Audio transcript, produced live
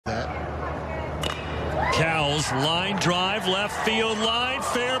Royals line drive, left field line,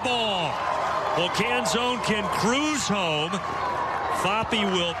 fair ball. Well, Canzone can cruise home. Foppe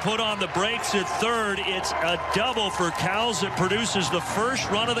will put on the brakes at third. It's a double for Cowles. It produces the first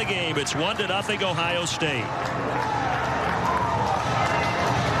run of the game. It's 1-0 Ohio State.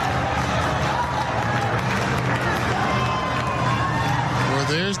 Well,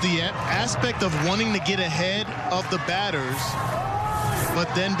 there's the aspect of wanting to get ahead of the batters,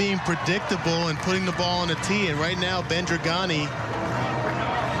 but then being predictable and putting the ball on the tee. And right now, Ben Dragani,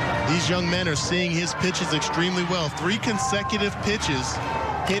 these young men are seeing his pitches extremely well. 3 consecutive pitches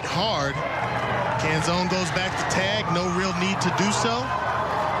hit hard. Canzone goes back to tag. No real need to do so.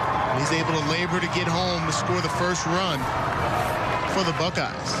 And he's able to labor to get home to score the first run for the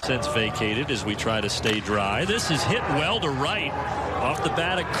Buckeyes. Since vacated as we try to stay dry. This is hit well to right off the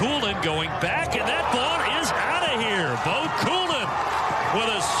bat of Coolin, going back, and that ball is out of here. Bo Coolin with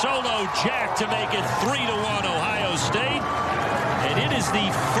a solo jack to make it 3-1 Ohio State. And it is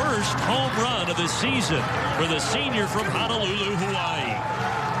the first home run of the season for the senior from Honolulu, Hawaii.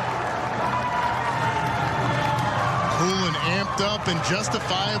 Coolin amped up, and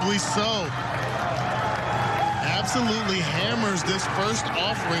justifiably so. Absolutely hammers this first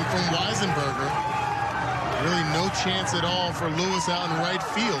offering from Weisenberger. Really no chance at all for Lewis out in right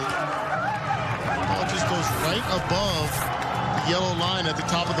field. The ball just goes right above the yellow line at the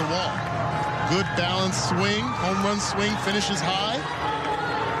top of the wall. Good balanced swing, home run swing, finishes high.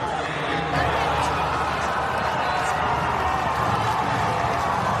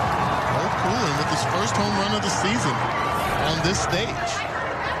 Bo Coolin with his first home run of the season on this stage.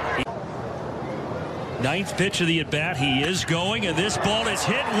 9th pitch of the at-bat. He is going, and this ball is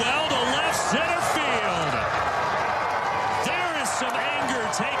hit well to left center field. There is some anger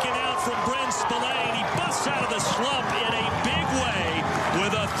taken out from Brent Spillane. He busts out of the slump in a big way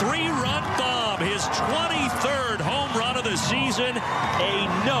with a 3-run bomb. His 23rd home run of the season, a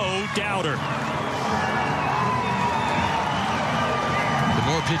no-doubter. The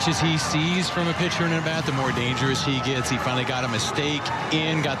more pitches he sees from a pitcher in a bat, the more dangerous he gets. He finally got a mistake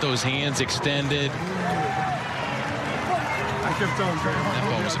in, got those hands extended. That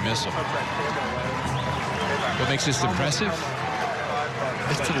ball was a missile. What makes this impressive?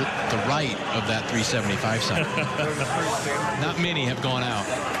 It's to the right of that 375 sign. Not many have gone out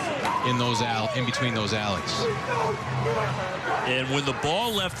in between those alleys. And when the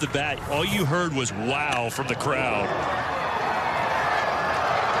ball left the bat, all you heard was wow from the crowd.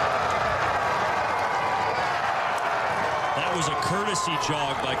 That was a courtesy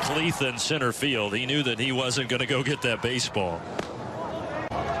jog by Kalitha in center field. He knew that he wasn't going to go get that baseball.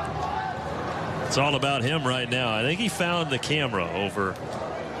 It's all about him right now. I think he found the camera over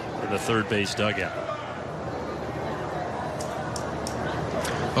in the third base dugout.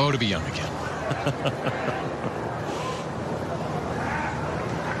 Oh, to be young again.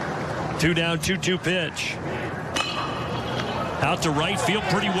 2 down, 2-2 pitch. Out to right field,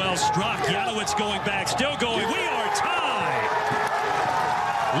 pretty well struck. Yanowitz going back, still going. We are tied.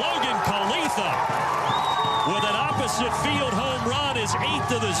 Logan Kalitha with an opposite field home run, his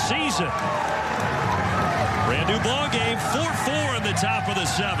 8th of the season. Brand new ball game, 4-4 in the top of the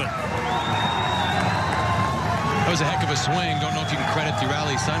 7th. That was a heck of a swing. Don't know if you can credit the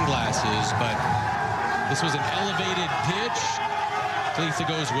rally sunglasses, but this was an elevated pitch. Kalitha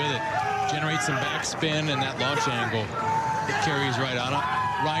goes with it. Generates some backspin, and that launch angle, it carries right on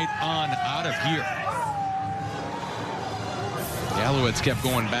out of here. Yanowitz kept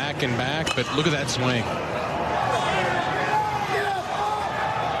going back and back, but look at that swing.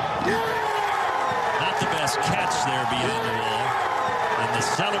 Not the best catch there beyond the wall. And the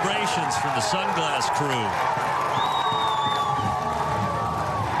celebrations from the Sunglass crew.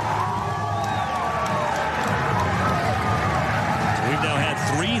 So we've now had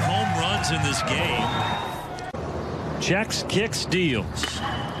 3 home runs in this game. Checks, kicks, deals.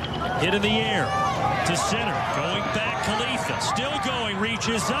 Hit in the air to center. Going back, Kalitha. Still going,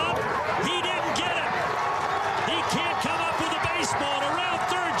 reaches up. He didn't get it. He can't come up with a baseball. Around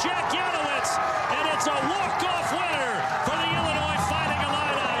third, Jack Yanowitz. And it's a walk-off winner for the Illinois Fighting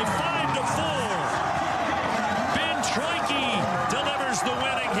Illini, 5-4. Ben Troike delivers the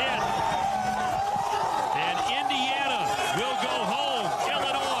winning hit. And Indiana will go home.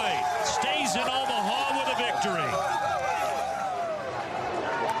 Illinois stays in Omaha with a victory.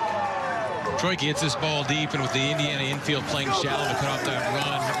 Troike hits this ball deep, and with the Indiana infield playing shallow to cut off that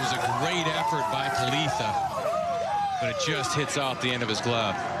run, it was a great effort by Kalitha, but it just hits off the end of his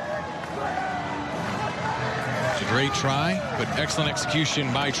glove. It's a great try, but excellent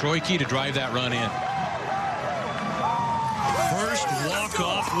execution by Troike to drive that run in. First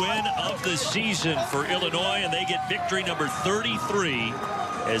walk-off win of the season for Illinois, and they get victory number 33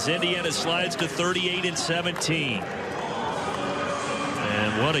 as Indiana slides to 38-17.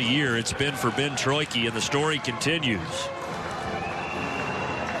 And what a year it's been for Ben Troike, and the story continues.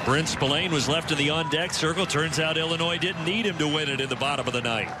 Brent Spillane was left in the on-deck circle. Turns out Illinois didn't need him to win it in the bottom of the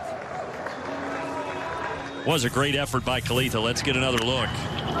ninth. Was a great effort by Kalitha. Let's get another look.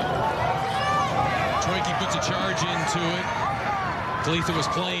 Troike puts a charge into it. Kalitha was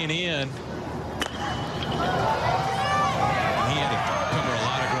playing in. He had to cover a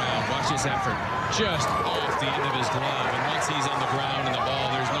lot of ground. Watch this effort. Just off the end of his glove. And once he's on the ground and the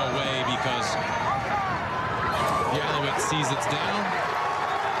ball, there's no way because Yalowitz sees it's down.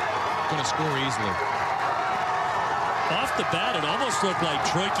 Going to score easily. Off the bat, it almost looked like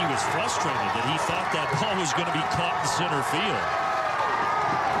Troike was frustrated that he thought that ball was going to be caught in center field.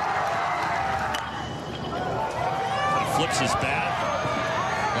 He flips his bat.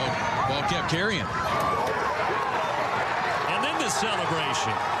 Oh, ball kept carrying. And then the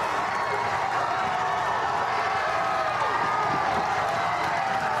celebration.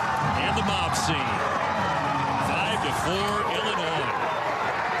 And the mob scene. 5-4 Illinois.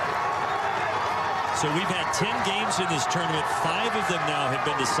 So we've had 10 games in this tournament. 5 of them now have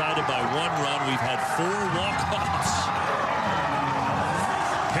been decided by 1 run. We've had 4 walk-offs.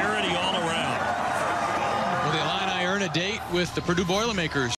 Parity all around. Will the Illini earn a date with the Purdue Boilermakers?